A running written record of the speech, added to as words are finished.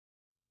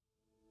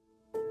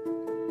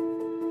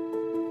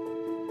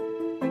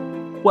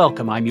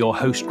Welcome, I'm your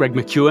host, Greg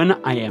McKeown.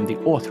 I am the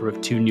author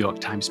of 2 New York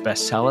Times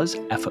bestsellers,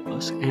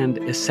 Effortless and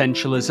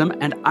Essentialism,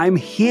 and I'm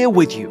here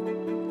with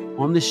you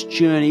on this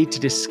journey to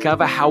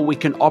discover how we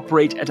can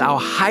operate at our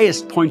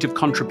highest point of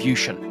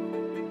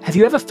contribution. Have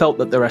you ever felt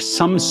that there are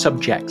some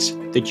subjects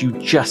that you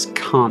just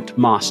can't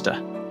master?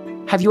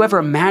 Have you ever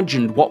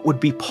imagined what would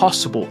be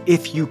possible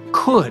if you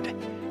could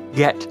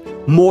get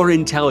more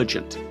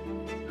intelligent?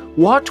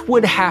 What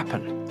would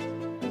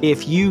happen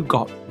if you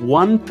got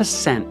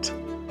 1%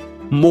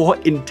 more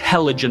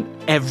intelligent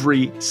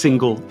every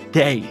single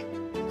day?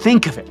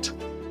 Think of it.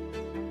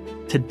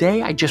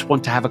 Today, I just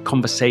want to have a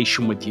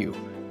conversation with you.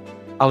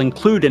 I'll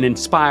include an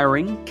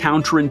inspiring,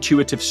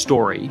 counterintuitive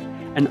story,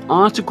 an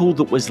article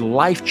that was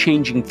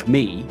life-changing for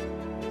me,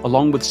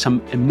 along with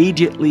some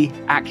immediately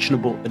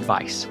actionable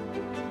advice.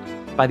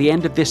 By the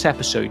end of this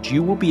episode,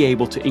 you will be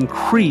able to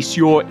increase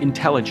your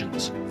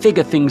intelligence,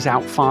 figure things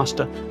out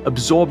faster,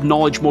 absorb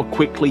knowledge more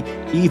quickly,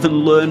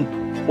 even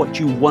learn what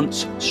you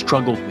once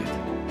struggled with.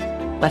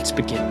 Let's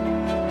begin.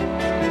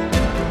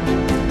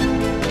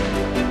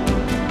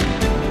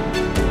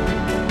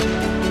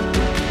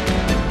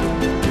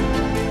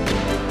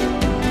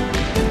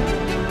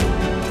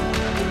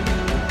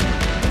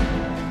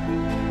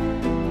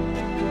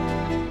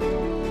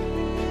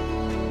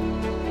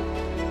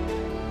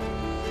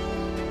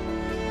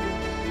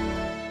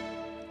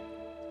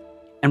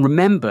 And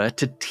remember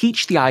to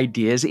teach the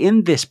ideas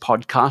in this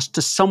podcast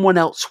to someone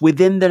else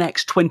within the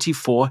next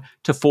 24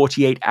 to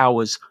 48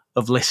 hours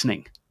of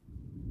listening.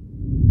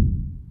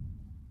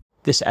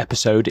 This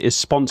episode is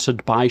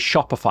sponsored by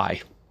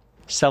Shopify.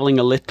 Selling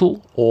a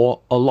little or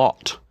a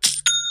lot.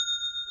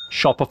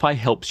 Shopify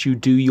helps you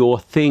do your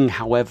thing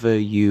however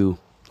you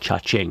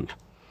cha-ching.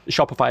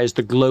 Shopify is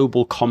the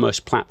global commerce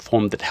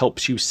platform that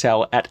helps you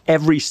sell at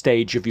every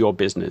stage of your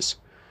business.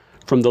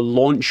 From the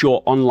launch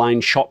your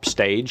online shop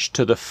stage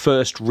to the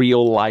first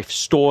real life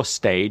store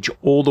stage,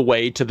 all the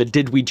way to the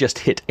did we just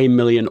hit 1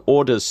 million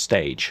orders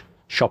stage.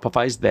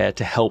 Shopify's there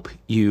to help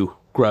you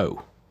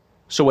grow.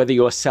 So whether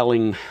you're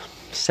selling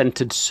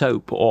scented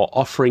soap or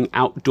offering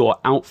outdoor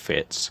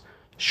outfits,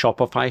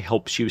 Shopify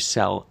helps you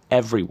sell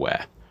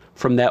everywhere.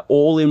 From their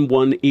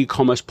all-in-one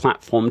e-commerce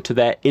platform to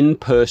their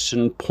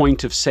in-person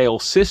point-of-sale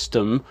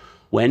system,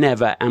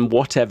 whenever and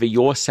whatever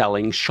you're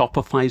selling,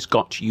 Shopify's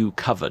got you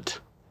covered.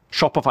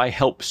 Shopify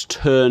helps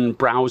turn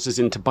browsers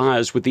into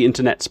buyers with the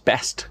internet's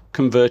best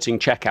converting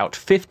checkout,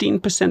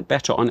 15%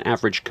 better on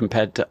average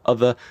compared to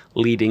other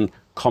leading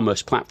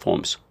commerce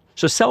platforms.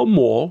 So sell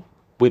more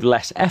with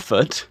less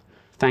effort,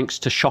 thanks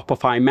to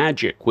Shopify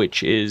Magic,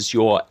 which is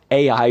your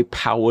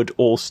AI-powered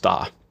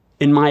all-star.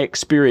 In my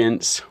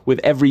experience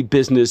with every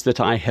business that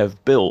I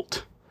have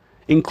built,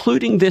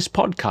 including this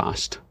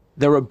podcast,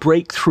 there are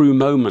breakthrough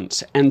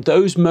moments, and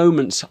those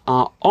moments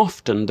are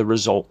often the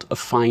result of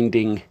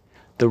finding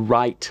the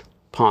right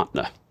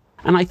partner.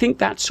 And I think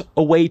that's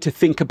a way to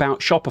think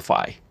about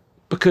Shopify,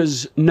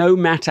 because no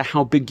matter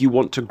how big you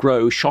want to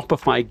grow,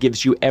 Shopify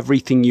gives you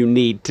everything you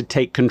need to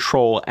take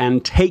control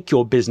and take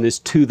your business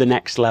to the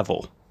next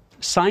level.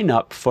 Sign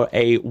up for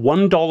a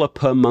 $1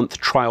 per month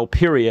trial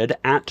period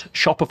at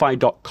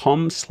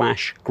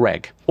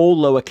shopify.com/Greg, all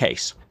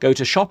lowercase. Go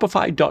to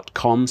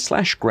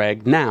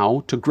shopify.com/Greg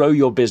now to grow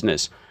your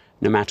business,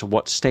 no matter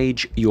what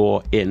stage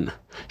you're in.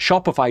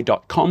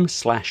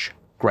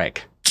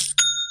 Shopify.com/Greg.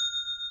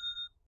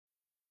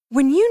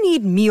 When you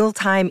need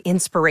mealtime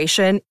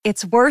inspiration,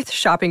 it's worth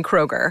shopping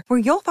Kroger, where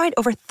you'll find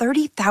over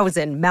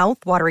 30,000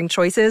 mouth-watering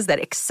choices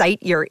that excite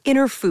your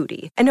inner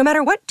foodie. And no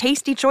matter what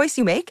tasty choice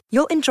you make,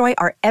 you'll enjoy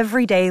our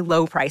everyday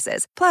low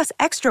prices, plus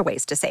extra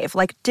ways to save,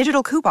 like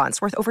digital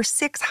coupons worth over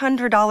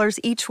 $600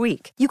 each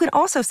week. You can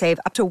also save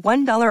up to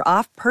 $1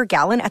 off per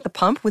gallon at the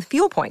pump with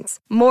fuel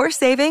points. More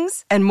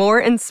savings and more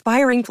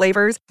inspiring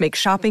flavors make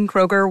shopping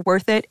Kroger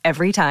worth it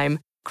every time.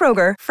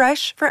 Kroger,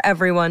 fresh for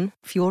everyone.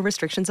 Fuel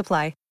restrictions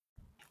apply.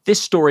 This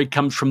story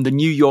comes from the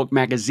New York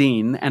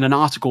Magazine and an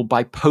article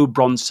by Poe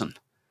Bronson.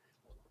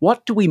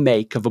 What do we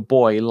make of a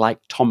boy like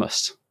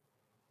Thomas?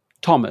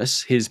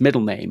 Thomas, his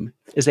middle name,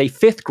 is a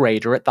 5th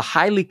grader at the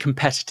highly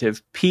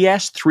competitive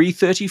PS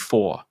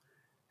 334,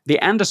 the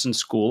Anderson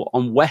School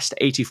on West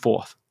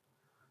 84th.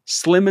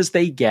 Slim as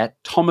they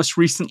get, Thomas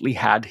recently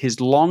had his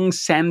long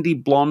sandy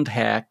blonde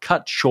hair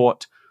cut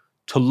short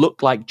to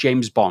look like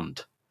James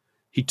Bond.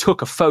 He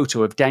took a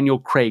photo of Daniel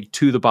Craig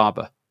to the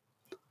barber.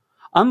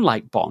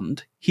 Unlike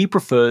Bond, he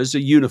prefers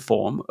a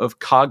uniform of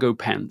cargo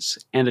pants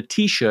and a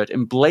t-shirt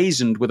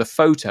emblazoned with a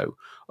photo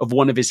of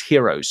one of his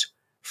heroes,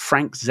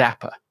 Frank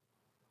Zappa.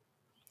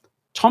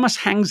 Thomas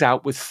hangs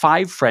out with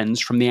 5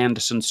 friends from the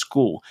Anderson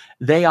School.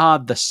 They are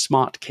the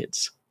smart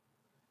kids.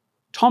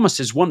 Thomas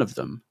is one of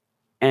them,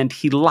 and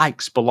he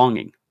likes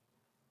belonging.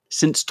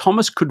 Since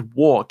Thomas could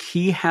walk,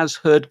 he has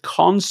heard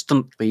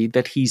constantly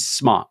that he's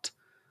smart.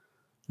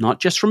 Not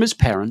just from his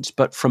parents,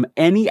 but from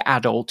any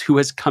adult who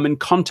has come in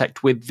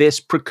contact with this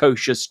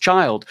precocious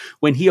child.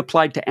 When he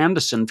applied to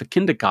Anderson for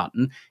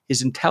kindergarten,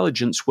 his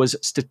intelligence was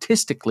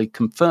statistically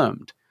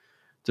confirmed.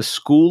 The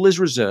school is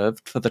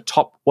reserved for the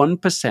top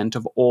 1%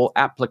 of all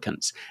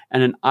applicants,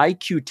 and an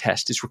IQ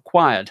test is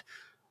required.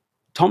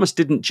 Thomas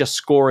didn't just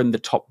score in the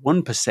top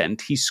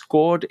 1%, he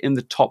scored in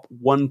the top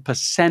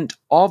 1%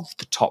 of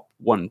the top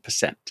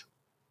 1%.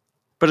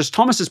 But as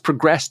Thomas has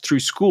progressed through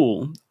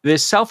school,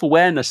 this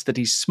self-awareness that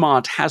he's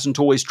smart hasn't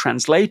always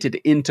translated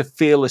into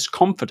fearless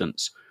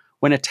confidence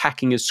when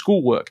attacking his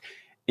schoolwork.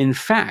 In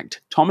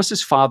fact,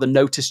 Thomas's father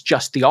noticed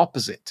just the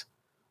opposite.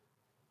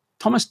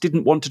 Thomas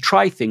didn't want to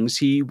try things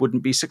he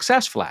wouldn't be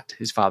successful at,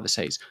 his father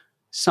says.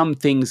 Some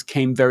things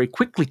came very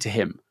quickly to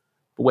him,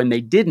 but when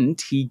they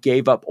didn't, he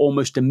gave up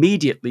almost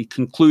immediately,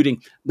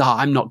 concluding, "No,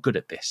 I'm not good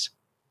at this."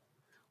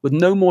 With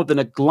no more than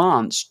a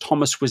glance,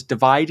 Thomas was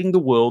dividing the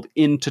world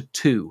into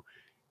two,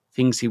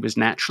 things he was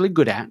naturally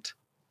good at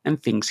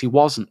and things he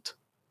wasn't.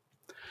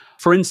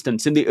 For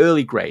instance, in the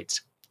early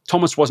grades,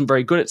 Thomas wasn't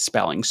very good at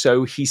spelling,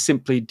 so he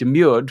simply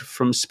demurred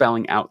from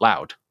spelling out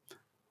loud.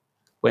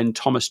 When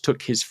Thomas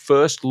took his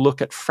first look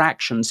at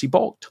fractions, he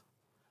balked.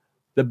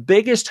 The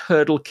biggest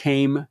hurdle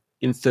came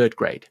in third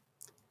grade.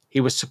 He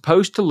was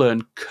supposed to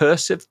learn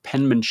cursive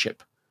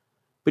penmanship,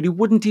 but he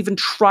wouldn't even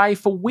try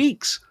for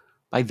weeks.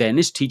 By then,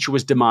 his teacher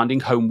was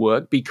demanding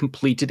homework be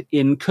completed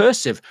in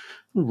cursive.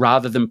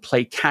 Rather than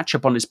play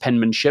catch-up on his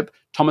penmanship,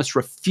 Thomas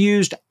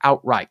refused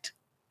outright.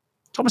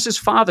 Thomas's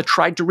father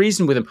tried to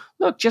reason with him.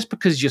 Look, just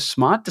because you're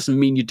smart doesn't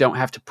mean you don't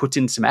have to put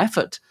in some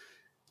effort.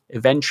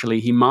 Eventually,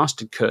 he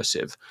mastered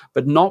cursive,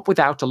 but not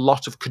without a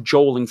lot of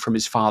cajoling from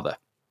his father.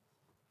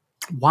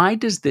 Why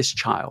does this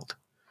child,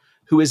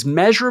 who is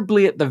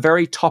measurably at the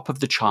very top of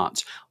the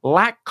charts,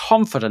 lack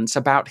confidence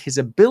about his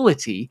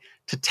ability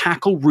to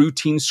tackle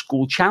routine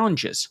school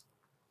challenges?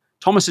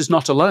 Thomas is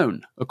not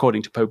alone,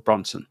 according to Pope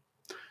Bronson.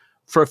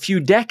 For a few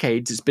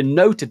decades, it's been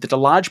noted that a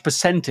large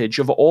percentage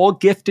of all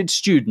gifted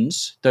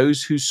students,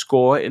 those who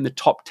score in the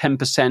top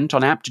 10%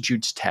 on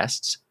aptitude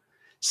tests,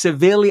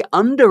 severely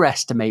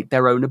underestimate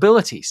their own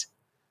abilities.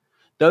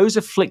 Those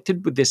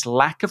afflicted with this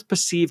lack of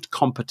perceived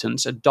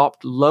competence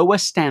adopt lower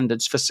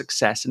standards for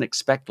success and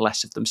expect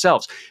less of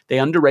themselves. They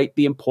underrate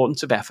the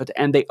importance of effort,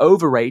 and they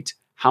overrate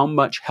how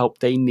much help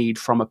they need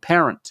from a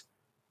parent.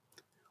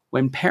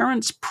 When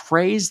parents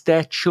praise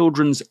their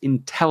children's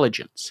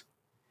intelligence,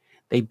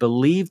 they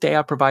believe they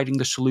are providing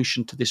the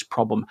solution to this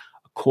problem.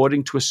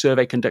 According to a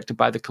survey conducted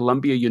by the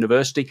Columbia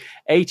University,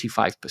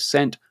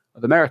 85%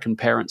 of American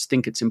parents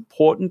think it's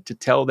important to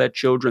tell their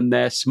children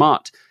they're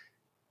smart.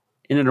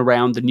 In and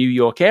around the New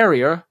York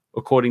area,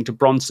 according to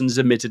Bronson's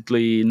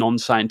admittedly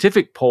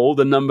non-scientific poll,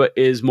 the number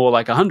is more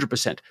like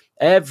 100%.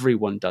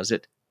 Everyone does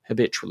it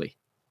habitually.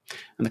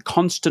 And the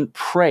constant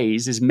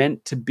praise is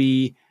meant to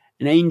be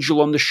an angel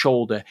on the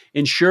shoulder,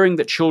 ensuring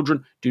that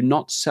children do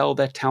not sell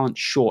their talent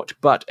short.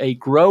 But a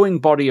growing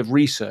body of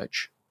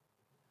research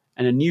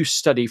and a new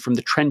study from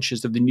the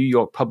trenches of the New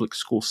York public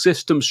school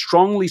system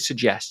strongly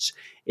suggests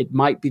it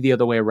might be the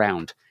other way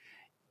around.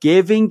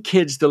 Giving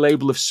kids the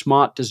label of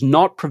smart does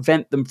not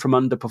prevent them from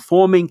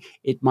underperforming.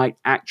 It might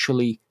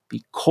actually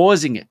be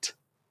causing it.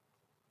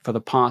 For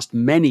the past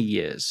many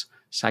years,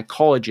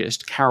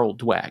 psychologist Carol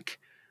Dweck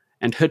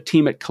and her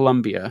team at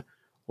Columbia,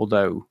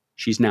 although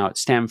she's now at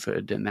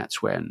Stanford, and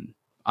that's when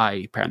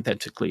I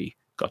parenthetically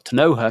got to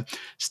know her,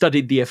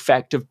 studied the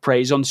effect of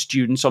praise on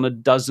students on a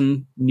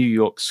dozen New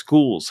York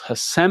schools. Her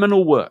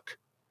seminal work,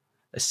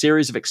 a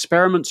series of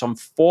experiments on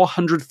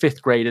 400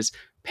 fifth graders,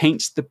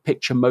 paints the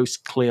picture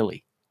most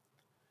clearly.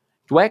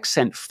 Dweck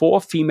sent 4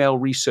 female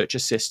research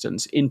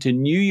assistants into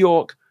New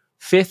York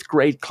fifth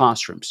grade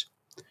classrooms.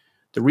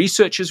 The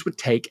researchers would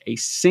take a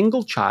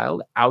single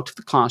child out of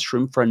the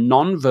classroom for a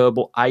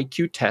nonverbal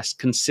IQ test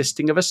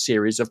consisting of a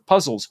series of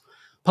puzzles.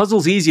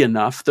 Puzzles easy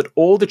enough that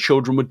all the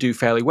children would do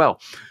fairly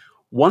well.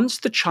 Once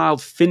the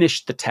child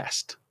finished the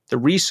test, the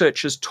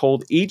researchers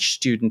told each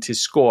student his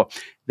score,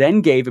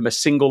 then gave him a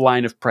single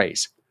line of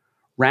praise.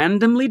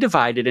 Randomly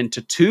divided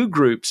into 2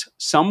 groups,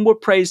 some were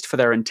praised for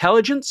their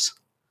intelligence.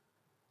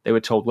 They were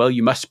told, well,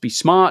 you must be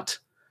smart.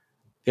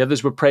 The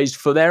others were praised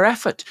for their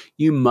effort.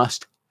 You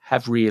must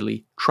have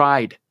really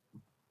tried.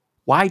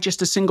 Why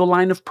just a single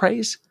line of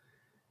praise?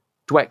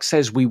 Dweck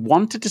says we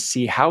wanted to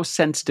see how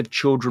sensitive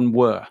children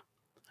were.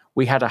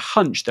 We had a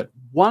hunch that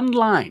one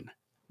line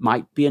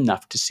might be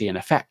enough to see an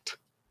effect.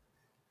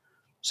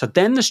 So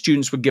then the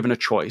students were given a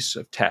choice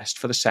of test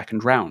for the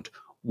second round.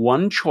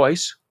 One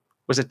choice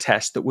was a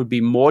test that would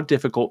be more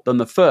difficult than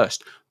the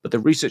first, but the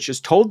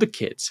researchers told the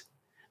kids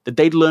that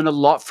they'd learn a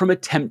lot from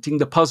attempting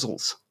the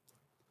puzzles.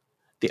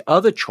 The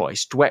other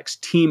choice, Dweck's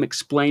team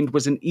explained,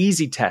 was an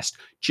easy test,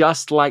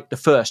 just like the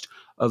first.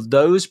 Of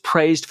those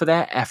praised for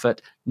their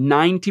effort,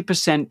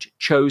 90%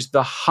 chose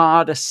the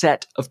harder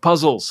set of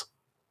puzzles.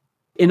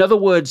 In other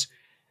words,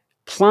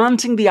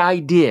 planting the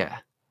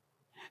idea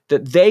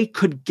that they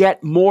could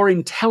get more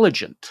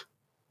intelligent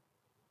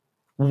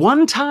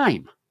one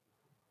time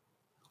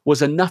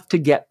was enough to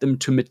get them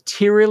to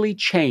materially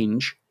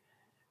change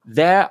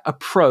their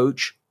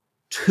approach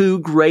to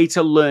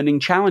greater learning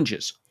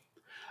challenges.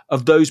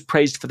 Of those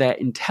praised for their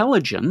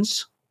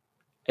intelligence,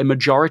 a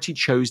majority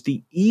chose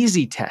the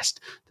easy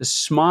test. The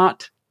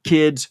smart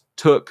kids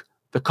took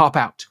The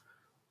cop-out.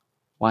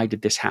 Why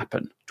did this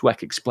happen?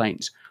 Dweck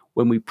explains.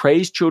 When we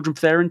praise children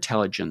for their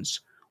intelligence,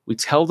 we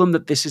tell them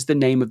that this is the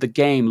name of the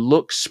game.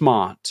 Look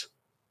smart.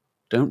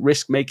 Don't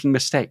risk making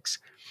mistakes.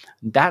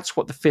 That's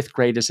what the fifth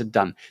graders had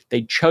done.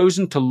 They'd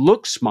chosen to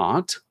look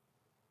smart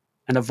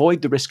and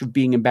avoid the risk of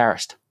being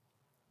embarrassed.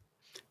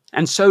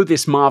 And so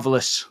this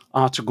marvelous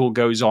article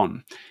goes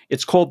on.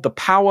 It's called The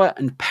Power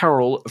and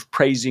Peril of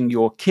Praising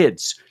Your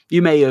Kids.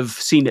 You may have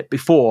seen it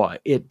before.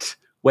 It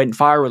went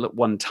viral at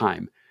one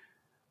time.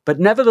 But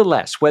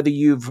nevertheless, whether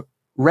you've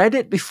read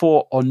it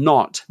before or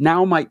not,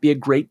 now might be a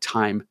great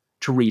time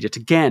to read it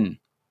again.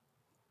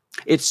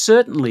 It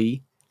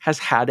certainly has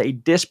had a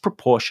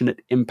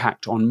disproportionate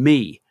impact on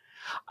me.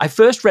 I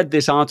first read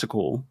this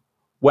article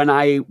when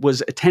I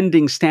was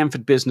attending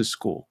Stanford Business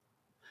School,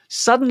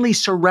 suddenly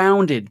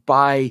surrounded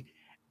by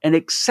an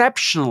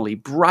exceptionally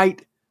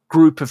bright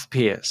group of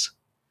peers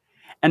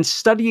and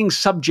studying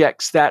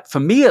subjects that, for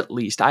me at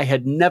least, I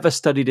had never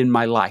studied in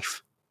my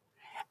life,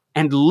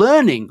 and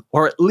learning,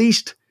 or at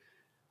least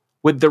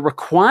with the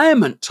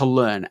requirement to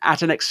learn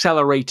at an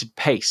accelerated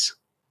pace.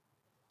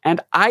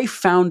 And I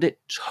found it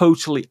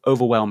totally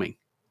overwhelming.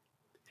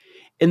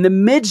 In the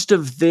midst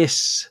of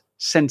this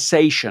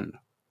sensation,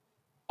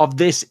 of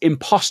this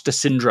imposter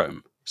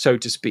syndrome, so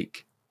to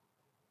speak,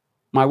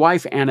 my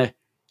wife Anna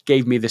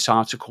gave me this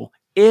article.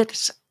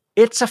 Its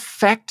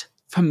effect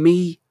for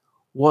me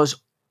was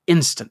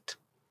instant.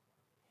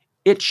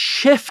 It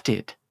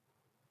shifted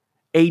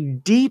a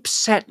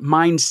deep-set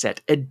mindset,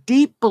 a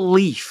deep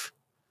belief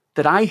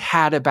that I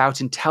had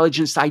about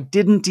intelligence I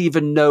didn't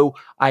even know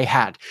I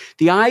had.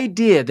 The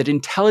idea that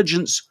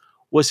intelligence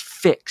was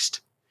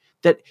fixed,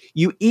 that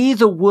you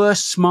either were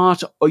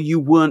smart or you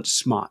weren't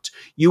smart.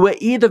 You were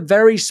either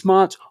very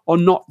smart or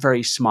not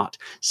very smart.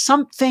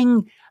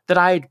 Something that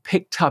I had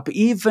picked up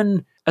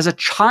even as a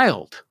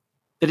child,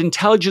 that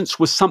intelligence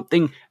was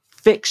something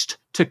fixed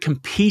to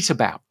compete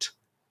about,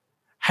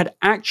 had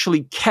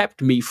actually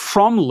kept me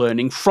from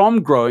learning,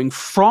 from growing,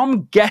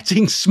 from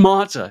getting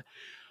smarter.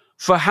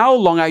 For how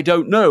long, I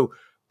don't know,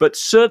 but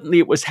certainly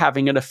it was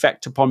having an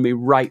effect upon me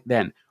right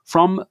then,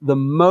 from the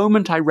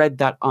moment I read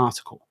that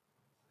article.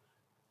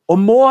 Or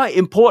more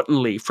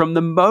importantly, from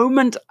the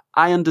moment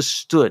I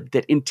understood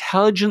that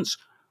intelligence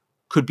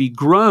could be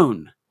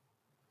grown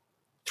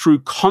through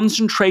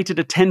concentrated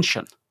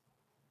attention,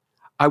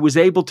 I was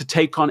able to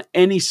take on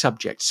any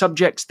subjects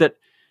that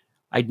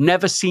I'd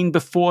never seen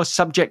before,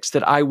 subjects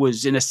that I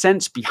was, in a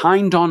sense,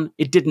 behind on.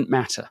 It didn't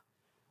matter.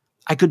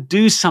 I could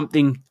do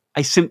something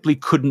I simply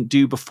couldn't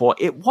do before.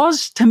 It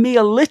was, to me,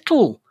 a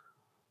little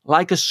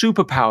like a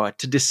superpower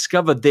to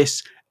discover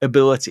this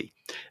ability.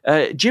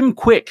 Jim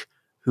Quick,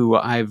 who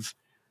I've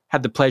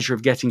had the pleasure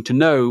of getting to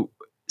know,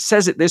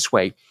 says it this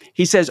way.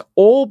 He says,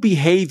 all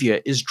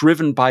behavior is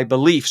driven by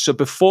belief. So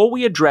before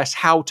we address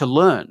how to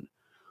learn,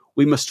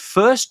 we must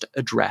first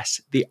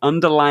address the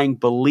underlying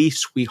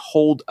beliefs we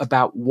hold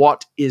about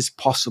what is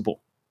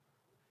possible.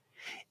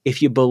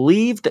 If you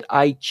believe that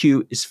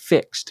IQ is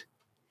fixed,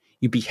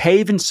 you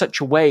behave in such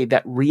a way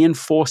that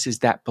reinforces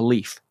that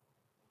belief.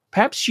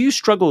 Perhaps you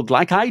struggled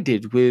like I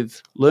did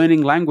with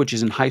learning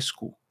languages in high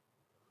school.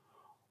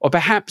 Or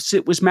perhaps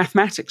it was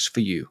mathematics for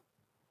you.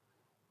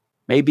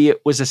 Maybe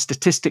it was a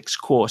statistics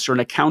course or an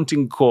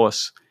accounting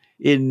course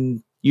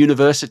in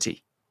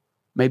university.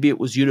 Maybe it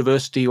was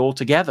university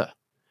altogether.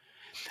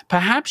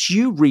 Perhaps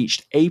you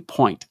reached a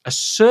point, a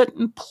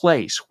certain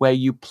place where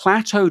you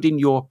plateaued in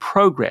your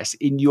progress,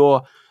 in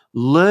your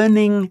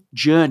learning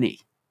journey,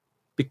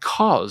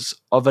 because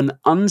of an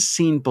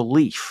unseen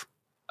belief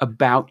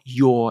about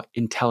your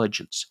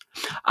intelligence.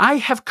 I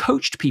have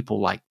coached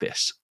people like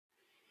this,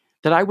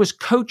 that I was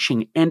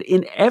coaching, and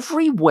in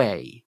every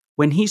way,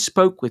 when he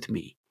spoke with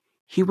me,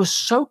 he was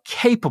so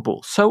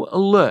capable, so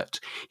alert.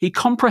 He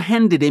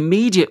comprehended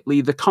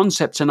immediately the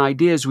concepts and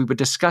ideas we were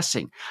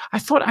discussing. I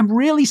thought, I'm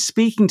really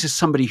speaking to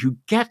somebody who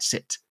gets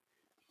it.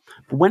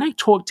 But when I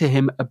talked to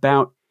him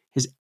about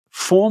his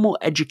formal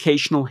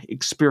educational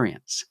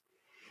experience,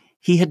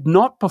 he had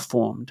not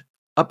performed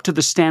up to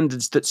the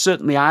standards that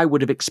certainly I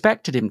would have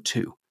expected him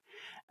to.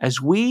 As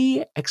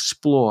we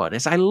explored,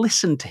 as I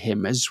listened to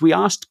him, as we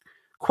asked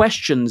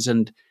questions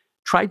and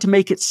tried to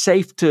make it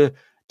safe to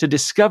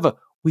discover,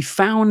 we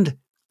found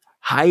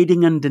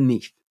hiding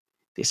underneath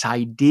this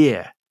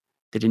idea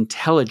that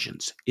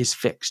intelligence is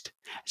fixed.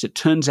 As it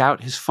turns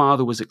out, his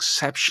father was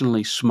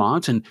exceptionally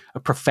smart and a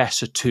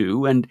professor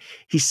too, and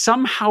he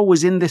somehow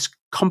was in this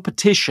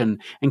competition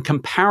and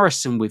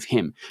comparison with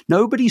him.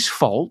 Nobody's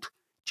fault,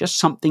 just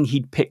something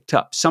he'd picked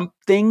up,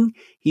 something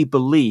he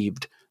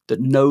believed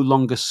that no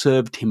longer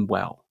served him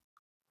well.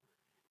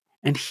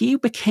 And he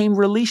became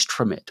released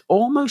from it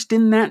almost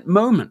in that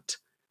moment.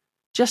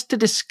 Just to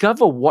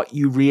discover what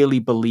you really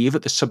believe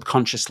at the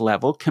subconscious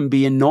level can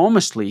be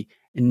enormously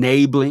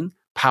enabling,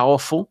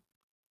 powerful.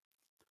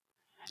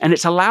 And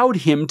it's allowed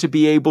him to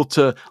be able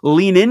to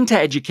lean into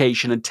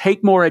education and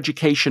take more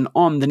education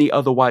on than he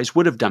otherwise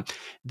would have done.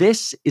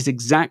 This is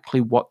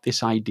exactly what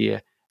this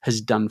idea has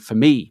done for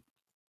me.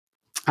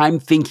 I'm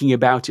thinking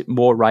about it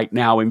more right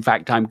now. In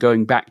fact, I'm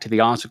going back to the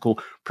article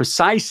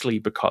precisely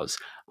because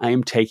I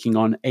am taking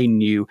on a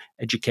new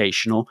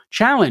educational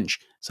challenge.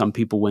 Some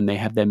people, when they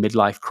have their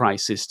midlife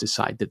crisis,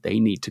 decide that they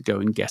need to go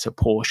and get a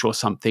Porsche or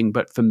something.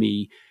 But for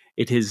me,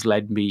 it has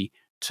led me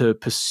to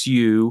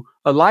pursue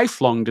a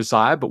lifelong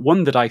desire, but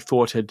one that I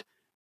thought had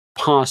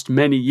passed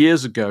many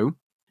years ago,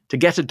 to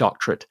get a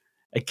doctorate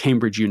at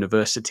Cambridge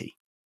University.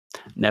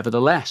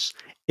 Nevertheless,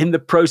 in the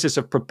process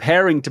of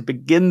preparing to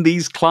begin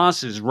these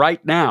classes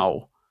right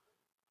now,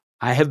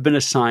 I have been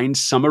assigned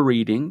summer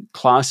reading,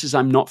 classes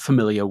I'm not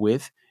familiar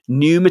with,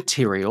 new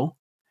material,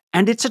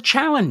 and it's a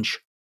challenge.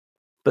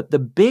 But the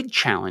big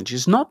challenge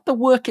is not the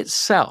work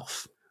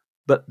itself,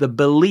 but the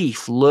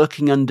belief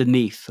lurking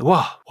underneath.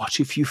 Whoa, what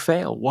if you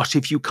fail? What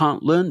if you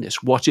can't learn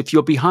this? What if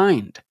you're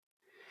behind?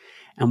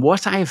 And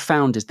what I have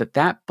found is that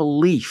that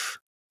belief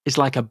is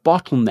like a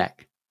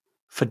bottleneck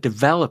for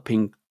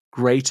developing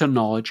greater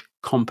knowledge,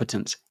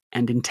 competence,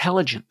 and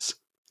intelligence.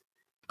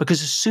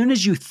 Because as soon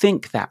as you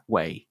think that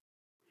way,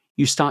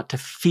 you start to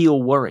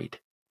feel worried.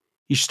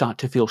 You start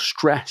to feel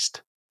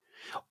stressed.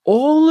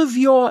 All of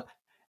your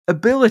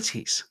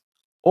abilities,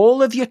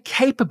 all of your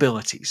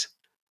capabilities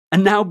are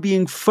now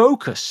being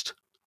focused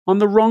on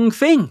the wrong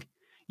thing,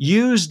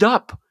 used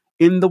up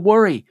in the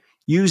worry,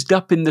 used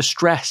up in the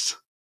stress.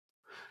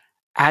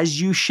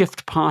 As you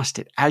shift past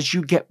it, as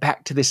you get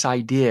back to this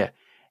idea,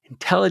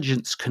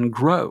 intelligence can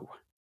grow.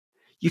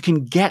 You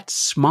can get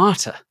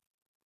smarter.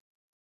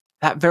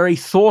 That very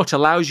thought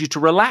allows you to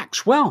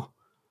relax. Well,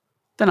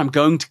 then I'm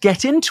going to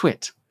get into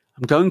it.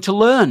 I'm going to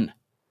learn.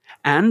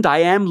 And I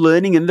am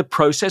learning in the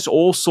process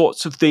all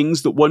sorts of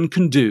things that one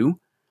can do.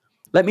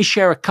 Let me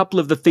share a couple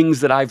of the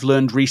things that I've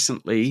learned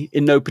recently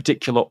in no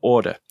particular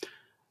order.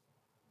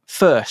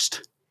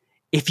 First,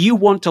 if you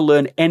want to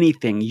learn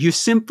anything, you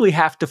simply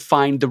have to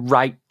find the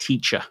right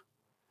teacher.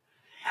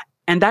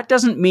 And that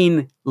doesn't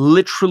mean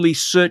literally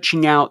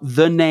searching out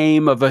the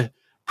name of a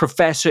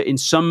professor in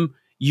some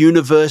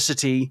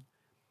university.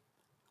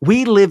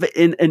 We live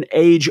in an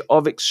age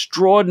of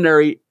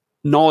extraordinary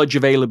knowledge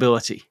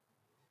availability.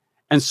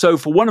 And so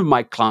for one of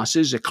my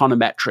classes,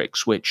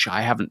 econometrics, which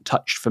I haven't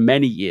touched for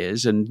many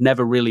years and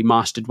never really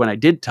mastered when I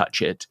did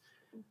touch it,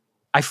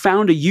 I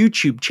found a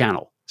YouTube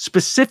channel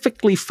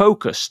specifically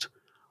focused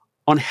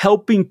on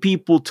helping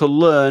people to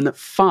learn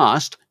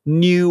fast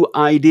new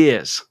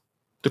ideas.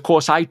 The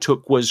course I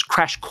took was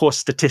Crash Course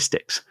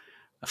Statistics.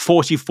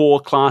 44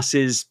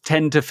 classes,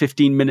 10 to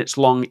 15 minutes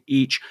long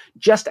each.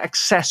 Just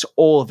access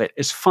all of it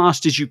as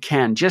fast as you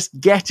can. Just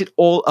get it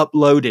all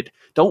uploaded.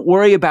 Don't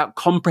worry about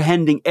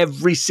comprehending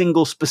every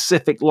single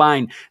specific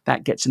line.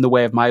 That gets in the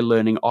way of my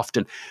learning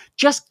often.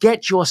 Just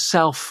get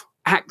yourself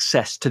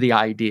access to the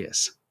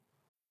ideas.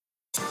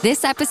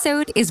 This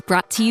episode is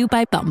brought to you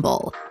by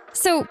Bumble.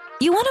 So,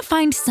 you want to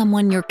find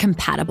someone you're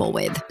compatible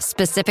with,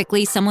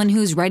 specifically someone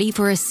who's ready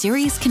for a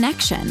serious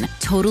connection,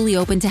 totally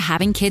open to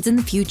having kids in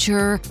the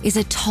future, is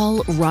a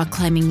tall,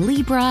 rock-climbing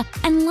Libra,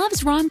 and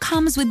loves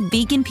rom-coms with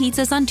vegan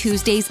pizzas on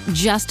Tuesdays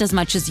just as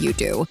much as you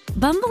do.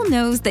 Bumble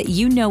knows that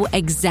you know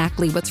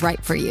exactly what's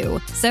right for you.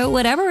 So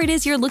whatever it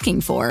is you're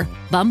looking for,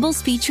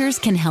 Bumble's features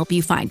can help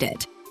you find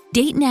it.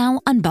 Date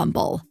now on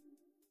Bumble.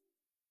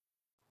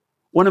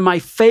 One of my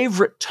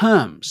favorite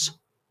terms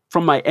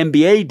from my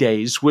MBA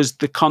days was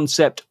the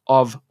concept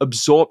of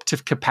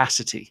absorptive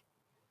capacity.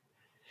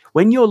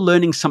 When you're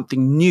learning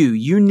something new,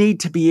 you need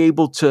to be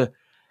able to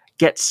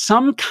get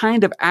some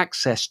kind of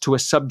access to a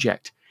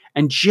subject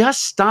and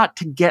just start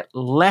to get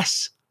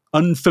less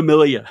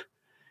unfamiliar.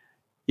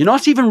 You're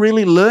not even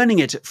really learning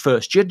it at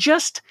first. You're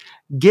just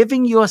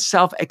giving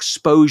yourself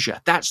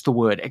exposure. That's the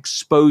word,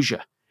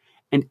 exposure.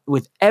 And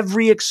with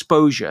every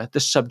exposure,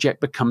 the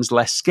subject becomes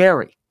less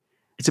scary.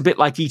 It's a bit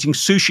like eating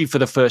sushi for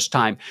the first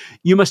time.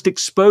 You must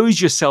expose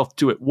yourself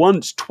to it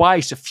once,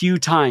 twice, a few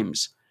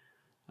times.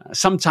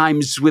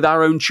 Sometimes with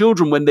our own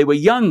children when they were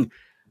young,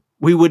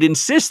 we would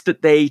insist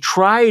that they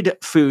tried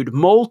food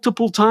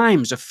multiple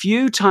times, a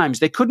few times.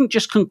 They couldn't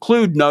just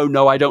conclude,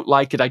 no, I don't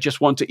like it. I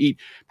just want to eat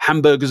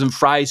hamburgers and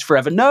fries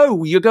forever.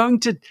 No, you're going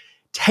to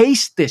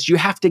taste this. You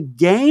have to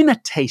gain a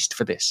taste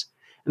for this.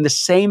 And the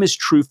same is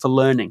true for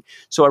learning.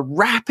 So a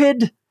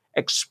rapid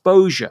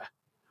exposure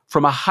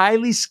from a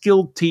highly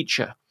skilled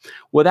teacher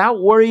without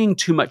worrying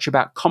too much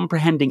about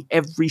comprehending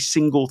every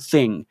single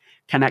thing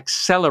can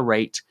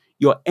accelerate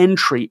your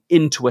entry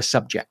into a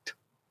subject.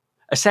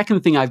 A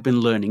second thing I've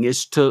been learning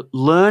is to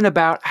learn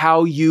about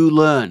how you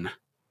learn.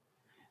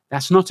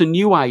 That's not a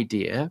new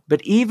idea,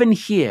 but even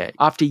here,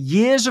 after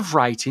years of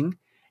writing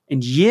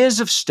and years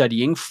of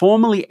studying,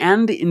 formally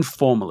and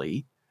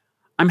informally,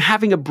 I'm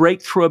having a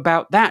breakthrough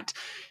about that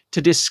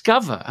to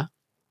discover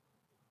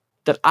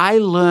that I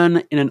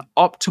learn in an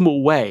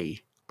optimal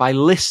way by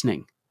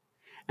listening,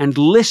 and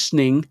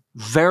listening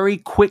very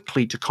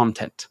quickly to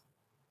content.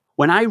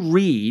 When I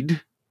read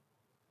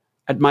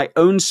at my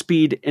own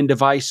speed and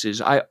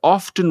devices, I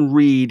often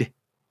read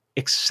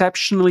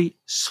exceptionally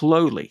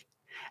slowly.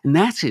 And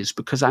that is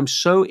because I'm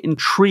so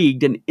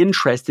intrigued and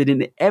interested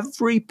in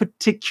every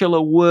particular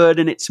word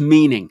and its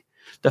meaning.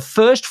 The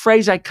first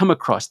phrase I come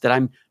across that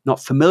I'm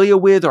not familiar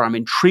with or I'm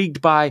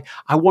intrigued by,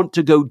 I want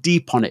to go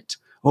deep on it,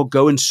 or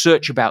go and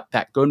search about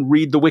that, go and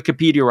read the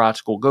Wikipedia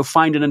article, go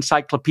find an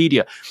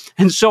encyclopedia.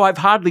 And so I've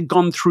hardly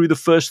gone through the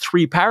first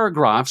 3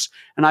 paragraphs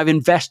and I've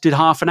invested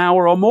half an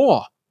hour or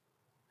more.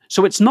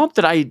 So it's not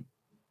that I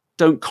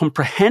don't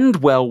comprehend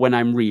well when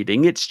I'm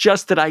reading, it's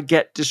just that I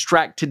get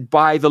distracted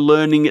by the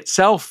learning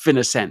itself in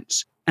a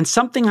sense. And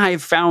something I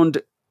have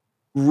found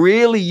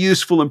really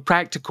useful and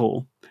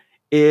practical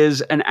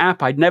is an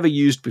app I'd never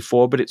used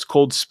before, but it's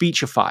called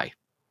Speechify.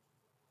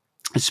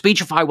 And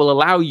Speechify will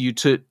allow you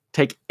to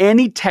take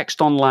any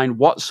text online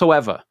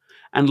whatsoever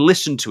and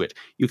listen to it.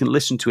 You can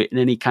listen to it in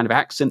any kind of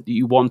accent that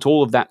you want,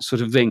 all of that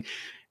sort of thing.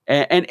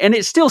 And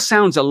it still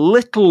sounds a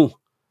little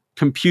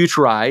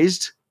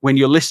computerized when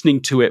you're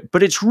listening to it,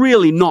 but it's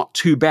really not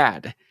too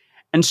bad.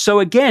 And so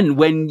again,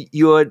 when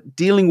you're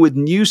dealing with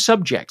new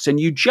subjects and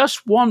you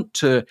just want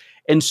to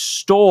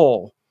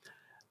install,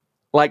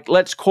 like,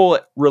 let's call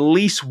it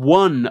release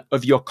 1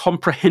 of your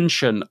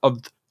comprehension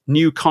of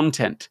new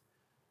content,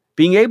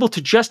 being able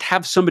to just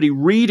have somebody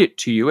read it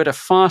to you at a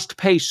fast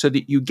pace so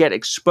that you get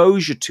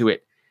exposure to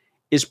it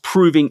is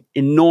proving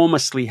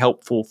enormously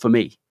helpful for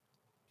me.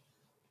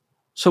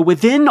 So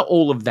within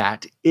all of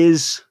that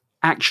is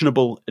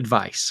actionable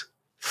advice.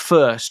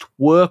 First,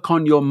 work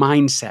on your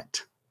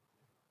mindset.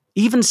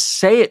 Even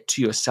say it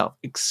to yourself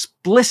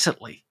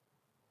explicitly.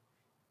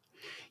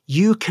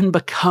 You can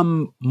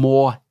become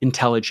more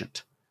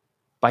intelligent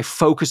by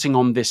focusing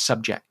on this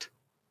subject.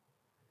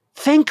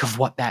 Think of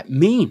what that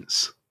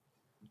means.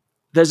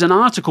 There's an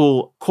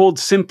article called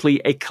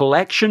simply A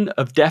Collection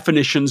of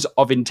Definitions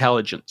of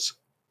Intelligence.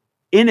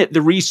 In it,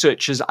 the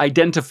researchers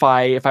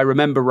identify, if I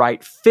remember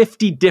right,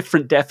 50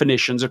 different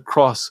definitions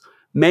across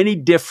many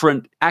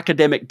different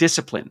academic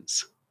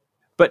disciplines.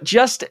 But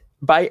just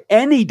by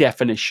any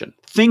definition,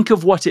 think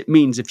of what it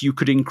means if you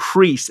could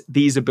increase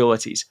these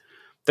abilities.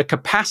 The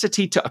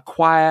capacity to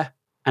acquire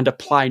and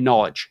apply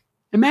knowledge.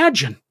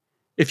 Imagine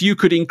if you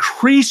could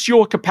increase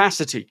your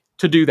capacity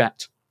to do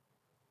that.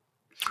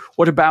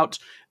 What about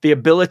the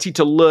ability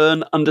to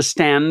learn,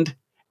 understand,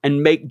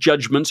 and make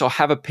judgments or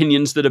have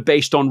opinions that are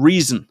based on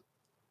reason?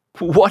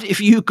 What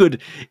if you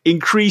could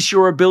increase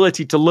your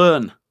ability to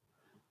learn,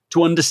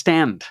 to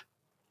understand?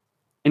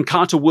 And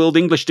Carter World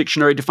English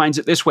Dictionary defines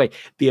it this way: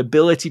 the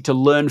ability to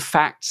learn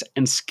facts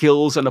and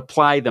skills and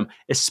apply them,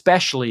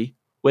 especially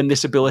when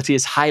this ability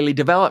is highly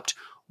developed.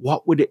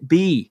 What would it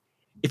be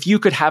if you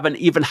could have an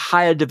even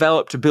higher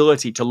developed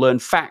ability to learn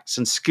facts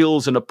and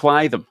skills and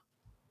apply them?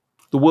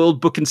 The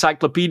World Book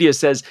Encyclopedia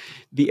says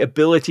the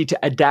ability to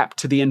adapt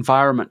to the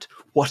environment.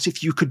 What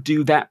if you could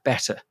do that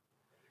better?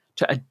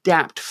 To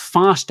adapt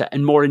faster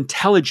and more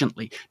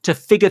intelligently, to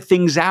figure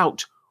things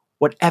out,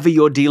 whatever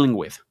you're dealing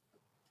with.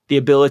 The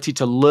ability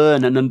to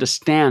learn and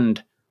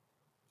understand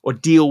or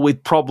deal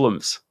with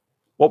problems.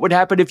 What would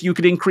happen if you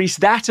could increase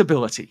that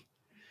ability?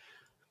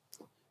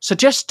 So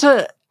just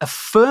to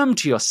affirm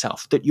to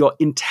yourself that your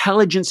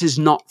intelligence is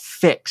not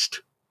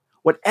fixed.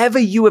 Whatever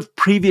you have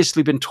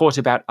previously been taught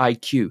about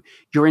IQ,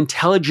 your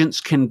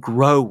intelligence can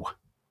grow.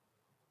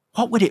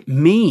 What would it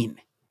mean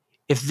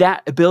if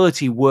that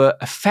ability were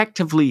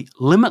effectively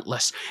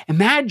limitless?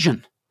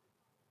 Imagine,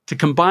 to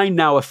combine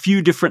now a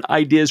few different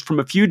ideas from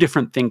a few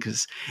different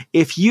thinkers,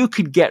 if you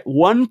could get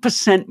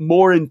 1%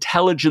 more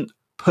intelligent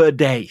per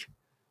day.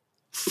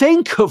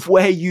 Think of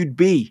where you'd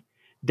be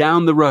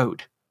down the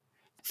road.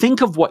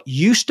 Think of what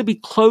used to be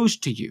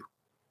closed to you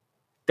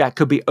that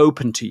could be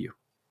open to you.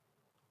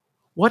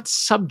 What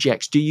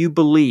subjects do you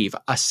believe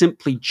are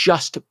simply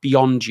just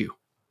beyond you?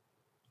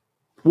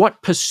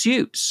 What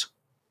pursuits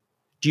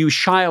do you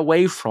shy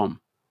away from,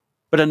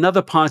 but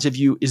another part of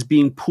you is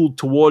being pulled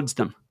towards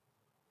them?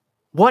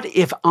 What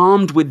if,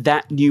 armed with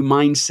that new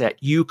mindset,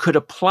 you could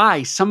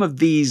apply some of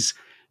these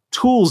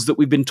tools that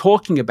we've been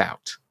talking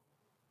about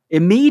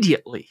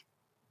immediately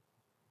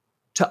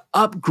to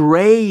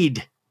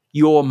upgrade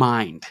your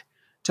mind,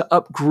 to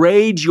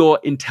upgrade your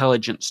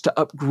intelligence, to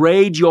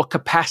upgrade your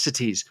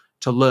capacities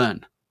to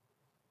learn?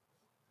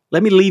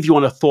 Let me leave you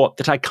on a thought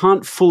that I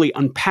can't fully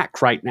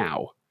unpack right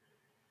now,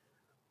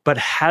 but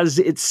has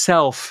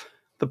itself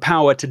the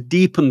power to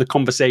deepen the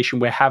conversation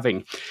we're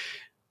having.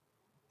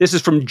 This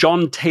is from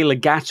John Taylor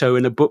Gatto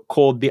in a book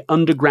called The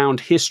Underground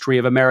History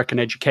of American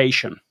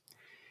Education,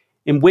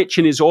 in which,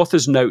 in his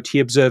author's note, he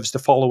observes the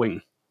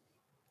following: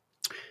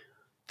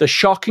 the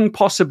shocking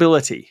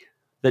possibility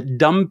that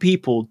dumb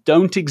people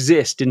don't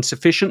exist in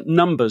sufficient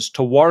numbers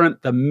to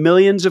warrant the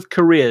millions of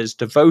careers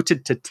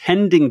devoted to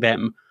tending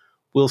them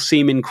will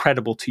seem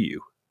incredible to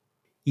you.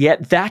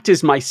 Yet that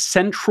is my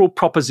central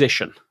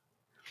proposition.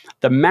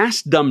 The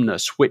mass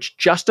dumbness which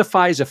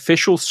justifies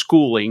official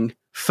schooling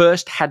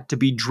first had to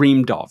be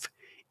dreamed of.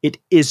 It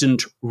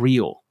isn't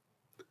real.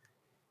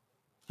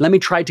 Let me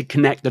try to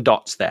connect the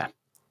dots there.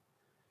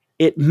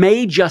 It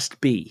may just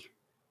be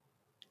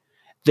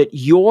that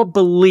your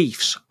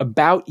beliefs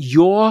about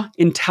your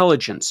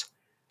intelligence,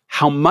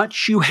 how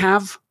much you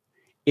have,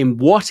 in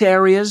what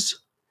areas,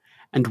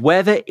 and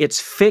whether it's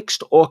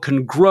fixed or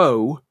can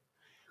grow,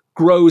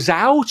 grows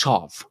out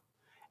of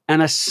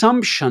an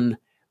assumption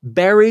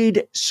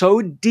buried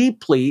so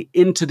deeply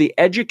into the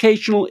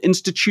educational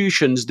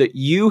institutions that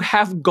you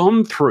have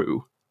gone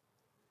through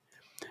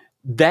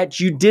that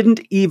you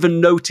didn't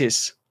even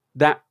notice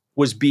that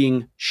was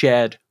being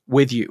shared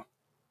with you?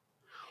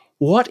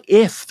 What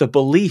if the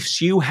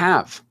beliefs you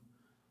have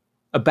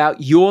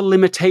about your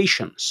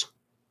limitations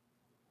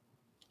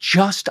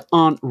just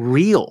aren't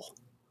real?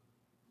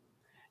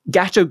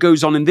 Gatto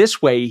goes on in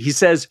this way. He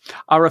says,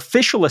 our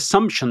official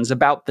assumptions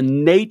about the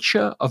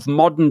nature of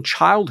modern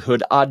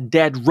childhood are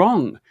dead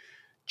wrong.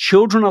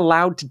 Children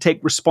allowed to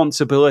take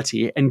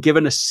responsibility and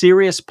given a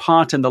serious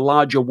part in the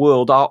larger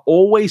world are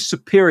always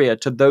superior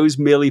to those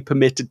merely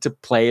permitted to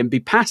play and be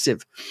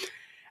passive.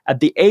 At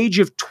the age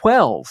of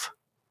 12,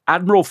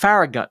 Admiral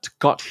Farragut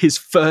got his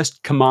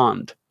first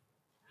command.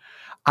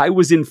 I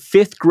was in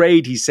 5th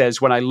grade, he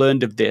says, when I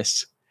learned of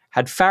this.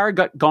 Had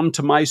Farragut gone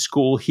to my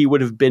school, he would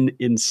have been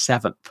in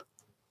 7th.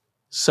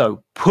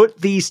 So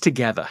put these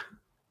together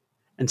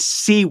and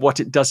see what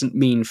it doesn't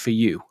mean for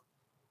you.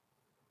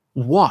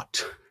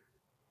 What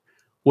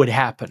would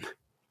happen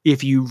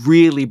if you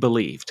really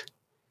believed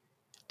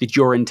that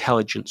your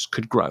intelligence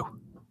could grow?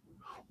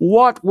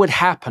 What would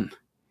happen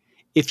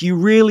if you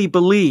really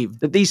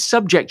believed that these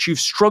subjects you've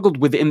struggled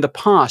with in the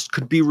past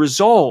could be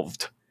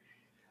resolved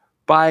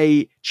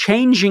by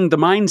changing the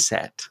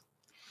mindset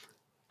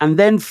and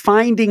then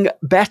finding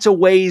better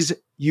ways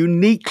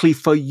uniquely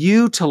for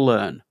you to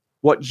learn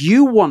what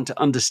you want to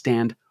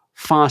understand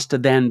faster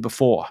than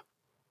before?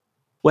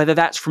 Whether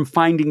that's from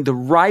finding the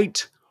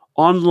right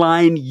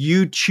online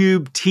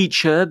YouTube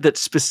teacher that's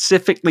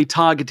specifically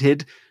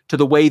targeted to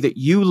the way that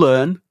you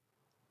learn,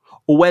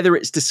 or whether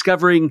it's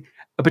discovering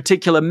a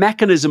particular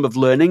mechanism of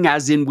learning,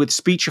 as in with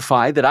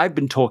Speechify that I've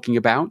been talking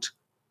about,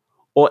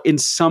 or in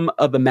some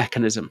other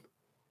mechanism.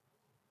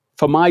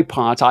 For my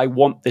part, I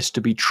want this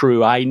to be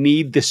true. I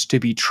need this to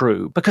be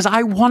true because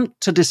I want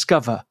to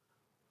discover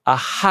a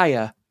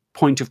higher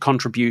point of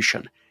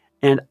contribution.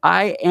 And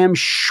I am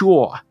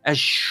sure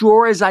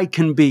as I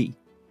can be,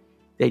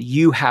 that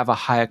you have a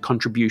higher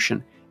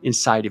contribution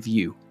inside of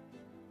you.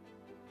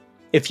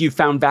 If you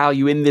found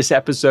value in this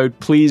episode,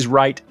 please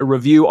write a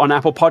review on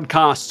Apple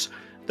Podcasts.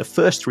 The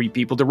first 3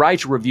 people to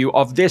write a review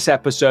of this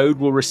episode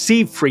will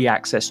receive free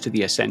access to the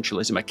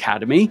Essentialism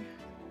Academy.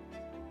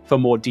 For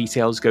more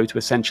details, go to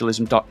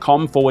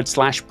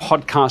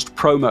essentialism.com/podcast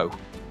promo.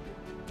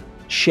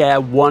 Share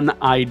one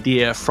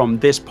idea from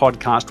this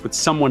podcast with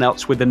someone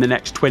else within the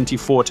next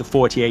 24 to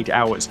 48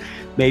 hours.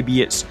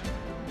 Maybe it's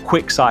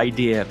Quick's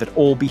idea that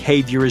all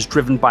behavior is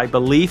driven by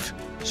belief.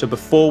 So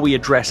before we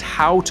address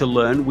how to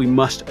learn, we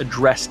must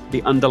address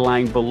the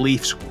underlying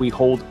beliefs we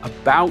hold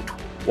about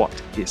what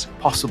is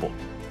possible.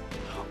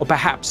 Or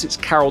perhaps it's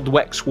Carol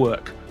Dweck's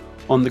work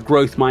on the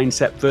growth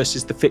mindset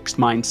versus the fixed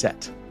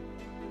mindset.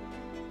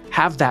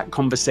 Have that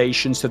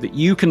conversation so that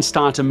you can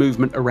start a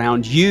movement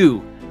around you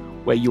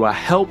where you are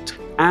helped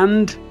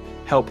and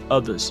help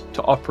others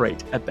to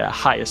operate at their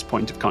highest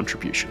point of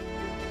contribution.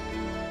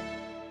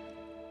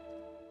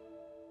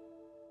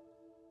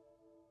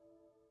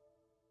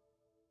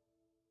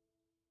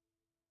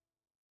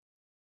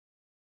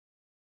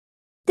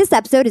 This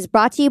episode is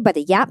brought to you by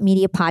the Yap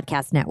Media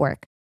Podcast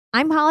Network.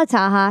 I'm Hala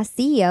Taha,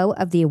 CEO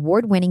of the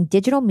award-winning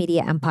digital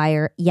media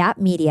empire, Yap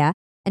Media,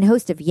 and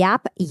host of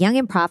Yap Young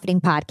and Profiting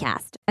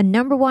Podcast, a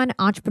 #1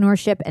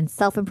 entrepreneurship and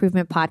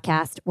self-improvement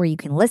podcast where you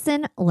can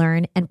listen,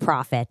 learn, and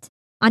profit.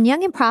 On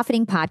Young and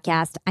Profiting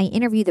Podcast, I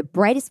interview the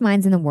brightest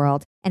minds in the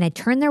world, and I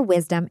turn their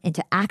wisdom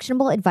into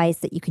actionable advice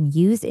that you can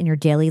use in your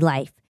daily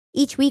life.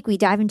 Each week, we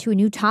dive into a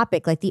new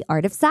topic like the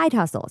art of side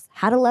hustles,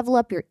 how to level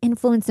up your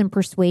influence and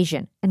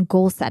persuasion, and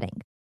goal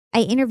setting.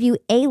 I interview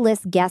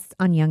A-list guests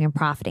on Young and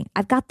Profiting.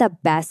 I've got the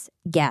best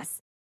guests,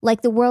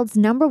 like the world's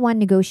 #1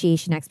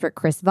 negotiation expert,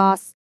 Chris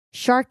Voss,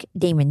 Shark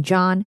Damon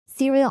John,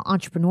 serial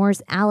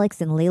entrepreneurs Alex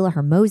and Layla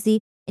Hermosi,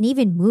 and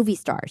even movie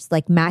stars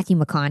like Matthew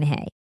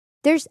McConaughey.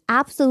 There's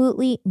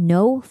absolutely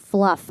no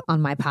fluff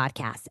on my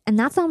podcast, and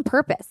that's on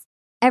purpose.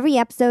 Every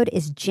episode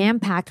is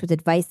jam-packed with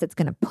advice that's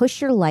going to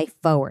push your life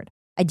forward.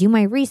 I do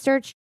my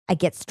research, I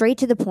get straight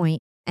to the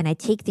point, and I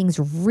take things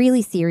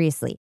really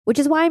seriously, which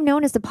is why I'm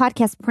known as the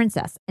podcast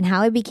princess and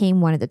how I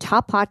became one of the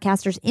top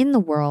podcasters in the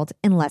world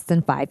in less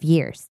than 5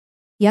 years.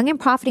 Young and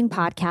Profiting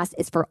Podcast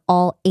is for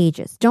all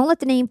ages. Don't let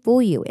the name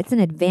fool you. It's an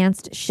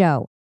advanced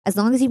show. As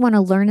long as you want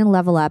to learn and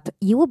level up,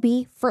 you will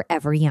be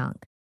forever young.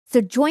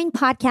 So join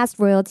Podcast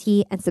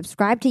Royalty and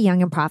subscribe to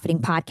Young and Profiting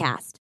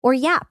Podcast, or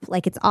YAP,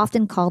 like it's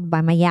often called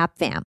by my YAP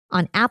fam,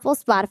 on Apple,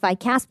 Spotify,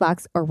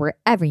 CastBox, or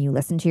wherever you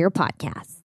listen to your podcasts.